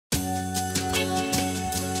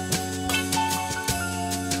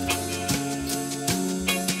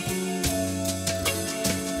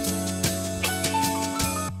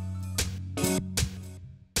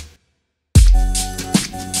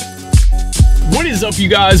What is up, you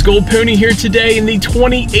guys? Gold Pony here today in the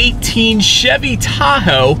 2018 Chevy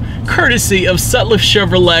Tahoe, courtesy of Sutliff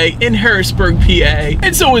Chevrolet in Harrisburg, PA.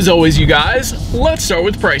 And so as always, you guys, let's start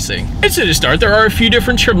with pricing. And so to start, there are a few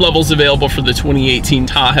different trim levels available for the 2018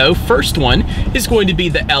 Tahoe. First one is going to be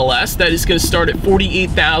the LS. That is going to start at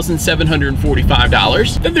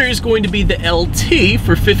 $48,745. Then there is going to be the LT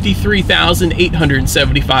for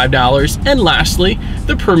 $53,875. And lastly,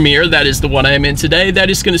 the Premier, that is the one I am in today, that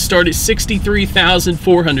is going to start at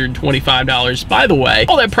 $63,425. By the way,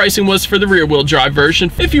 all that pricing was for the rear-wheel drive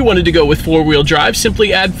version. If you wanted to go with four-wheel drive,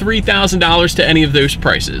 simply add $3,000 to any of those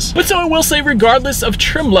prices. But so I will say, regardless of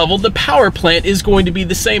trim level, the power plant is going to be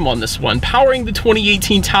the same on this one. Powering the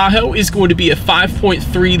 2018 Tahoe is going to be a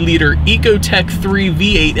 5.3-liter Ecotec 3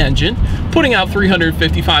 V8 engine, putting out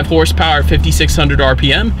 355 horsepower at 5,600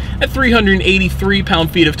 RPM at 383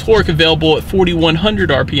 pound-feet of torque, available at 4,100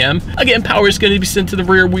 RPM. Again, power is going to be sent to the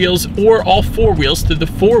rear wheels or all four wheels through the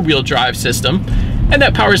four-wheel drive system. And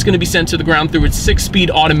that power is going to be sent to the ground through its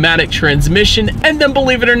 6-speed automatic transmission. And then,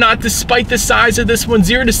 believe it or not, despite the size of this one,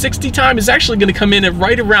 0 to 60 time is actually going to come in at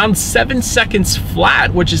right around 7 seconds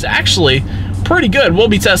flat, which is actually pretty good. We'll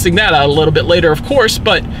be testing that out a little bit later, of course,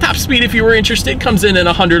 but top speed, if you were interested, comes in at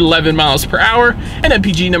 111 miles per hour, and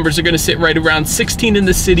MPG numbers are going to sit right around 16 in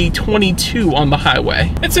the city, 22 on the highway.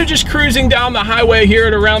 And so just cruising down the highway here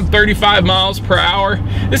at around 35 miles per hour,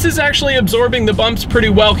 this is actually absorbing the bumps pretty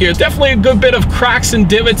well here. It's definitely a good bit of cracks and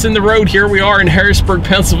divots in the road here. We are in Harrisburg,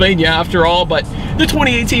 Pennsylvania after all, but the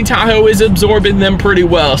 2018 Tahoe is absorbing them pretty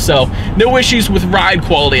well, so no issues with ride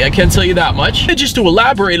quality, I can tell you that much. And just to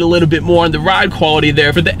elaborate a little bit more on the ride quality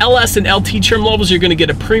there, for the LS and LT trim levels, you're going to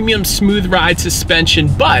get a premium smooth ride suspension,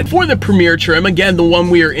 but for the Premier trim, again, the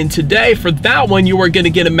one we are in today, for that one, you are going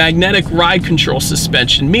to get a magnetic ride control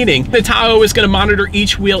suspension, meaning the Tahoe is going to monitor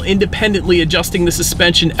each wheel independently, adjusting the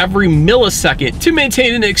suspension every millisecond to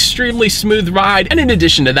maintain an extremely smooth ride, and in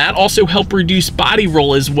addition to that, also help reduce body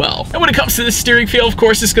roll as well. And when it comes to the steering feel, of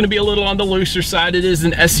course, it's going to be a little on the looser side. It is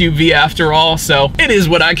an SUV after all, so it is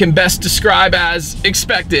what I can best describe as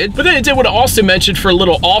expected. But then I did want to also mention, for a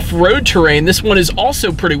little off-road terrain, this one is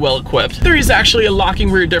also pretty well equipped. There is actually a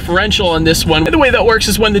locking rear differential on this one, and the way that works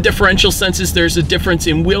is when the differential senses there's a difference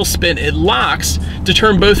in wheel spin, it locks to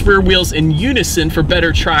turn both rear wheels in unison for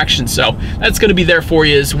better traction, so that's going to be there for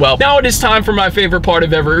you as well. Now it is time for my favorite part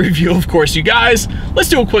of every review, of course, you guys. Let's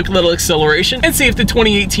do a quick little acceleration and see if the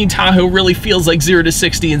 2018 Tahoe really feels like 0 to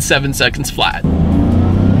 60 in 7 seconds flat.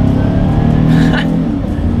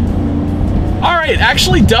 It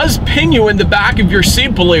actually does ping you in the back of your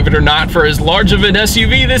seat, believe it or not. For as large of an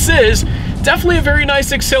SUV this is, definitely a very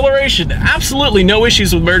nice acceleration. Absolutely no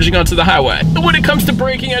issues with merging onto the highway. And when it comes to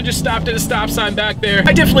braking, I just stopped at a stop sign back there.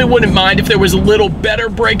 I definitely wouldn't mind if there was a little better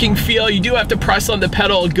braking feel. You do have to press on the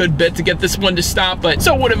pedal a good bit to get this one to stop, but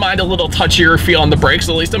so wouldn't mind a little touchier feel on the brakes,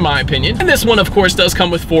 at least in my opinion. And this one, of course, does come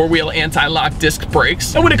with four-wheel anti-lock disc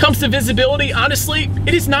brakes. And when it comes to visibility, honestly,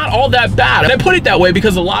 it is not all that bad. And I put it that way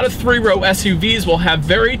because a lot of three-row SUVs will have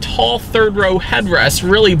very tall third-row headrests,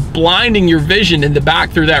 really blinding your vision in the back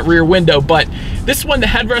through that rear window. But this one, the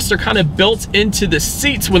headrests are kind of built into the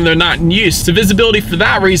seats when they're not in use. So visibility for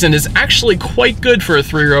that reason is actually quite good for a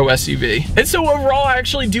three-row SUV. And so overall, I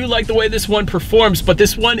actually do like the way this one performs, but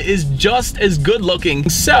this one is just as good looking.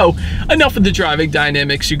 So enough of the driving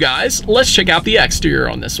dynamics, you guys. Let's check out the exterior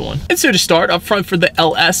on this one. And so to start, up front for the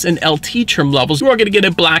LS and LT trim levels, you are going to get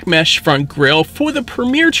a black mesh front grille. For the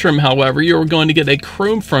Premier trim, however, you're going to get a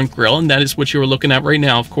chrome front grille, and that is what you're looking at right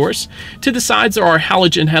now, of course. To the sides, there are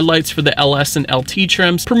halogen headlights for the LS and LT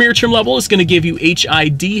trims. Premier trim level is going to give you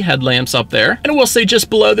HID headlamps up there. And I will say,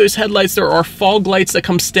 just below those headlights, there are fog lights that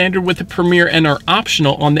come standard with the Premier and are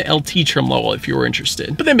optional on the LT trim level if you were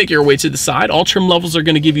interested. But then make your way to the side. All trim levels are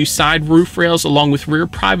going to give you side roof rails along with rear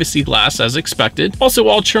privacy glass as expected. Also,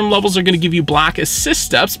 all trim levels are going to give you black assist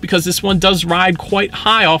steps because this one does ride quite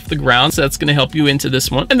high off the ground, so that's going to help you into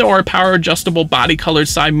this one. And there are power adjustable body colored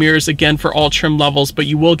side mirrors again for all trim levels, but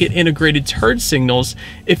you will get integrated turn signals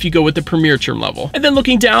if you go with the Premier trim level. And then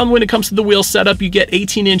looking down, when it comes to the wheel setup, you get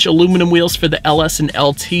 18-inch aluminum wheels for the LS and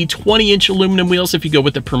LT, 20-inch aluminum wheels if you go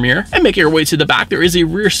with the Premier. And make your way to the back, there is a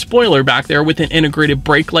rear spoiler back there with an integrated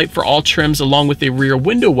brake light for all trims, along with a rear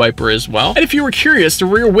window wiper as well. And if you were curious, the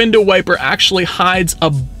rear window wiper actually hides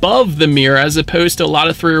above the mirror, as opposed to a lot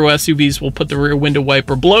of three-row SUVs will put the rear window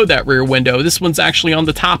wiper below that rear window. This one's actually on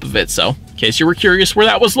the top of it, so in case you were curious where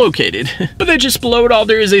that was located. But then just below it all,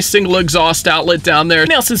 there is a single exhaust outlet down there.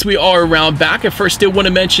 Now, since we are around back, I first did want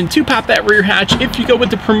to mention to pop that rear hatch. If you go with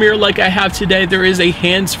the Premier like I have today, there is a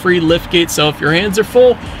hands-free liftgate, so if your hands are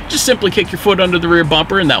full, just simply kick your foot under the rear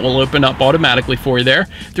bumper and that will open up automatically for you there.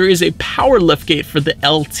 There is a power liftgate for the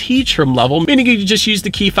LT trim level, meaning you can just use the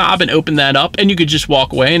key fob and open that up and you could just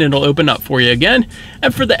walk away and it'll open up for you again.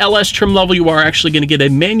 And for the LS trim level, you are actually going to get a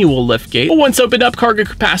manual liftgate. But once opened up, cargo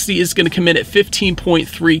capacity is going to come in at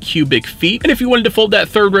 15.3 cubic feet. And if you wanted to fold that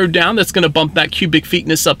third row down, that's going to bump that cubic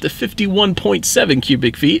feetness up to 51.7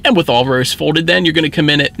 cubic feet. And with all rows folded, then you're going to come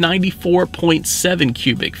in at 94.7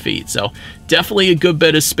 cubic feet. So definitely a good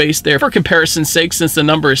bit of space there. For comparison's sake, since the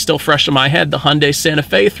number is still fresh in my head, the Hyundai Santa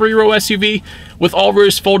Fe 3-row SUV with all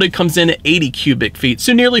rows folded comes in at 80 cubic feet,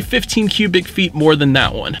 so nearly 15 cubic feet more than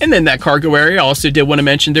that one. And then that cargo area, I also did want to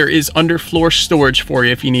mention there is underfloor storage for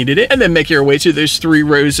you if you needed it. And then make your way to those 3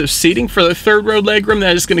 rows of seating. For the third row legroom,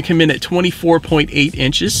 that is going to come in at 24.8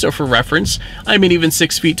 inches. So for reference, I'm an even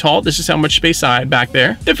 6 feet tall. This is how much space I had back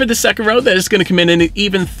there. Then for the second row, that is going to come in at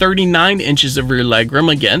even 39 inches of rear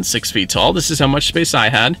legroom. Again, 6 feet tall. This is how much space I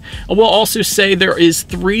had. I will also say there is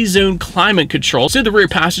 3-zone climate control, so the rear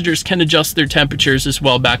passengers can adjust their temperatures as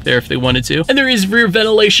well back there if they wanted to. And there is rear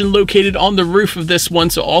ventilation located on the roof of this one,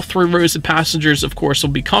 so all 3 rows of passengers, of course, will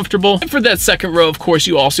be comfortable. And for that second row, of course,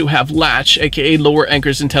 you also have latch, aka lower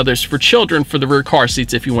anchors and tethers for children for the rear car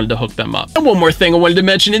seats if you wanted to hook them up. And one more thing I wanted to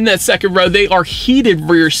mention, in that second row, they are heated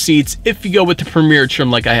rear seats if you go with the Premier trim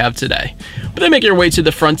like I have today. But then make your way to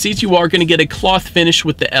the front seats, you are going to get a cloth finish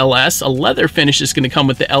with the LS, a leather finish is going to come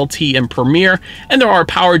with the LT and Premier, and there are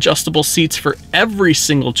power adjustable seats for every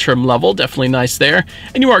single trim level, definitely nice there.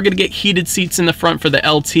 And you are going to get heated seats in the front for the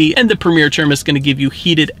LT, and the Premier trim is going to give you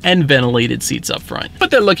heated and ventilated seats up front.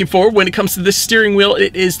 But then looking forward, when it comes to the steering wheel,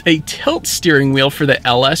 it is a tilt steering wheel for the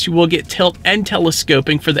LS. You will get tilt and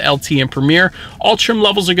telescoping for the LT and Premier. All trim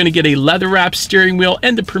levels are going to get a leather wrap steering wheel,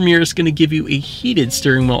 and the Premier is going to give you a heated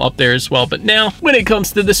steering wheel up there as well. But now, when it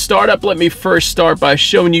comes to the startup, let me first start by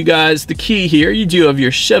showing you guys the key here. You do have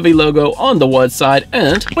your Chevy logo on the one side,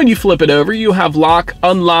 and when you flip it over, you have lock,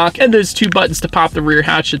 unlock, and those 2 buttons to pop the rear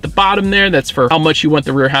hatch at the bottom there. That's for how much you want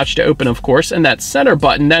the rear hatch to open, of course. And that center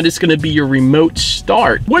button, that is going to be your remote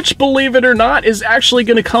start, which, believe it or not, is actually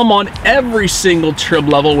going to come on every single trim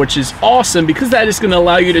level, which is awesome because that is going to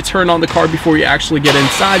allow you to turn on the car before you actually get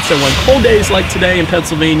inside. So on cold days like today in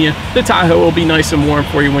Pennsylvania, the Tahoe will be nice and warm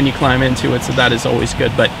for you when you climb into it, so that is always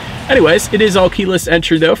good. But anyways, it is all keyless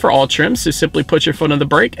entry though for all trims, so simply put your foot on the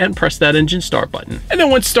brake and press that engine start button. And then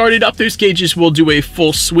once started up, those gauges will do a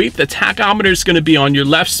full sweep. The tachometer is going to be on your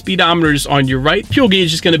left, speedometer is on your right, fuel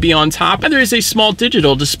gauge is going to be on top, and there is a small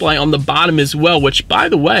digital display on the bottom as well, which, by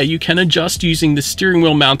the way, you can adjust using the steering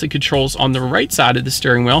wheel mounted controls on the right side of the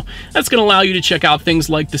steering wheel. That's going to allow you to check out things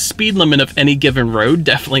like the speed limit of any given road,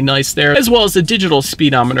 definitely nice there, as well as the digital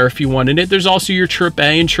speedometer if you wanted it. There's also your trip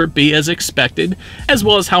A and trip B as expected, as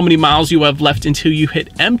well as how many miles you have left until you hit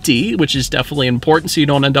empty, which is definitely important so you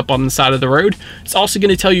don't end up on the side of the road. It's also going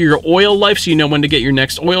to tell you your oil life so you know when to get your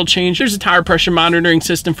next oil change. There's a tire pressure monitoring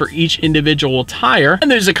system for each individual tire,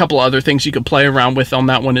 and there's a couple other things you could play around with on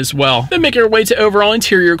that one as well. Then make your way to overall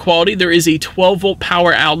interior quality. There is a 12-volt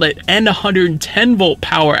power outlet and 110-volt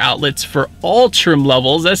power outlets for all trim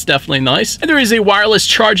levels. That's definitely nice. And there is a wireless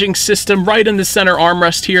charging system right in the center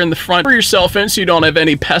armrest here in the front for your cell phone so you don't have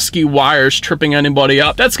any pesky wires tripping anybody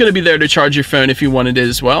up. That's going to be there to charge your phone if you wanted it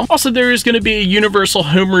as well. Also, there is going to be a universal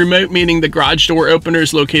home remote, meaning the garage door opener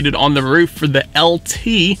is located on the roof for the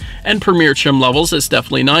LT and Premier trim levels. That's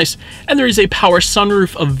definitely nice. And there is a power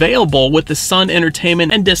sunroof available with the Sun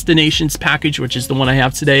Entertainment and Destinations package, which is the one I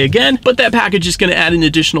have today again. But that package is going to add an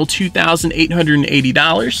additional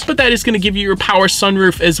 $2,880. But that is going to give you your power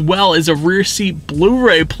sunroof as well as a rear seat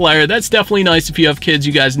Blu-ray player. That's definitely nice if you have kids,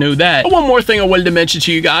 you guys know that. But one more thing I wanted to mention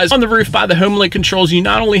to you guys, on the roof by the HomeLink controls, you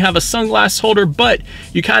not only have a sunglass holder, but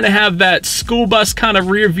you kind of have that school bus kind of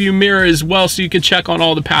rear view mirror as well, so you can check on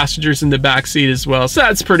all the passengers in the back seat as well. So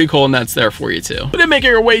that's pretty cool, and that's there for you too. But then making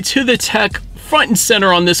your way to the tech, front and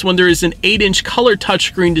center on this one, there is an 8-inch color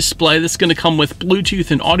touchscreen display that's going to come with Bluetooth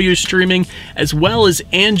and audio streaming, as well as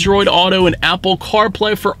Android Auto and Apple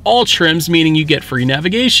CarPlay for all trims, meaning you get free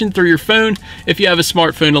navigation through your phone if you have a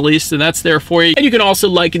smartphone at least, and that's there for you. And you can also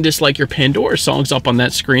like and dislike your Pandora songs up on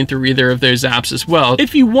that screen through either of those apps as well.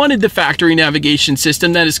 If you wanted the factory navigation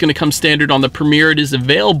system, that is going to come standard on the Premier. It is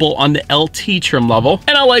available on the LT trim level.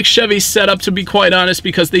 And I like Chevy's setup, to be quite honest,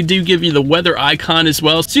 because they do give you the weather icon as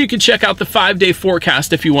well, so you can check out the 5 5-day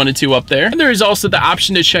forecast if you wanted to up there. And there is also the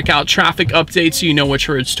option to check out traffic updates so you know which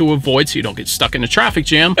roads to avoid so you don't get stuck in a traffic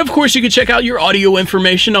jam. Of course, you can check out your audio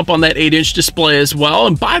information up on that 8-inch display as well.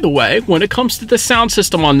 And by the way, when it comes to the sound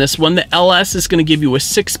system on this one, the LS is going to give you a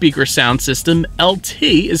 6-speaker sound system, LT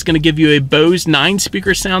is going to give you a Bose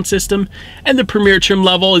 9-speaker sound system, and the Premier trim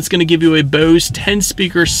level is going to give you a Bose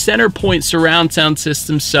 10-speaker center point surround sound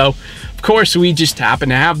system. So of course we just happen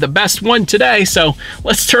to have the best one today, so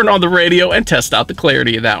let's turn on the radio and test out the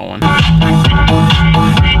clarity of that one.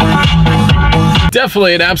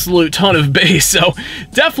 Definitely an absolute ton of bass, so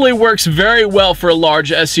definitely works very well for a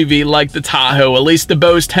large SUV like the Tahoe. At least the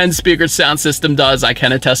Bose 10-speaker sound system does. I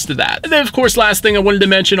can attest to that. And then, of course, last thing I wanted to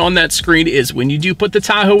mention on that screen is when you do put the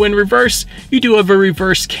Tahoe in reverse, you do have a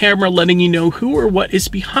reverse camera letting you know who or what is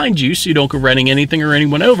behind you so you don't go running anything or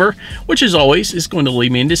anyone over, which as always is going to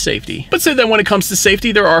lead me into safety. But so then when it comes to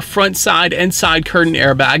safety, there are front, side, and side curtain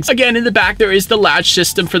airbags. Again, in the back, there is the latch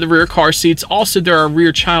system for the rear car seats. Also, there are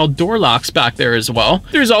rear child door locks back there as well.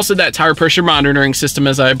 There's also that tire pressure monitoring system,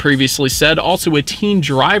 as I previously said. Also a teen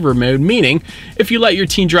driver mode, meaning if you let your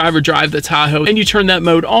teen driver drive the Tahoe and you turn that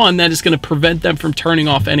mode on, that is going to prevent them from turning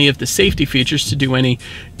off any of the safety features to do any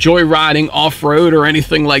joyriding, off-road, or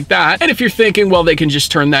anything like that. And if you're thinking, well, they can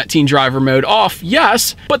just turn that teen driver mode off,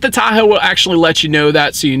 yes, but the Tahoe will actually let you know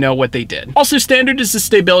that so you know what they did. Also standard is the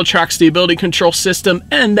StabiliTrak stability control system,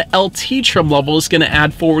 and the LT trim level is going to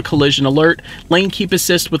add forward collision alert, lane keep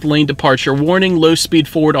assist with lane departure warning, low speed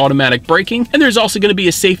forward automatic braking, and there's also going to be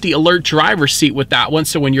a safety alert driver seat with that one,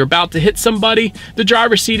 so when you're about to hit somebody, the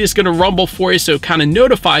driver seat is going to rumble for you, so it kind of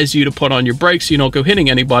notifies you to put on your brakes so you don't go hitting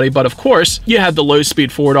anybody. But of course, you have the low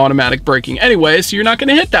speed forward automatic braking anyway, so you're not going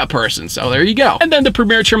to hit that person, so there you go. And then the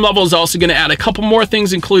Premier trim level is also going to add a couple more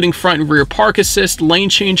things, including front and rear park assist, lane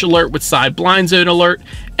change alert with side blind zone alert,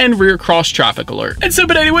 and rear cross traffic alert. And so,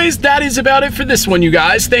 but anyways, that is about it for this one, you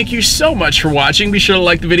guys. Thank you so much for watching. Be sure to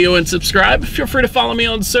like the video and subscribe. Feel free to follow me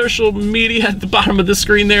on social media at the bottom of the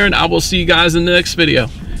screen there, and I will see you guys in the next video.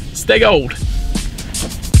 Stay gold.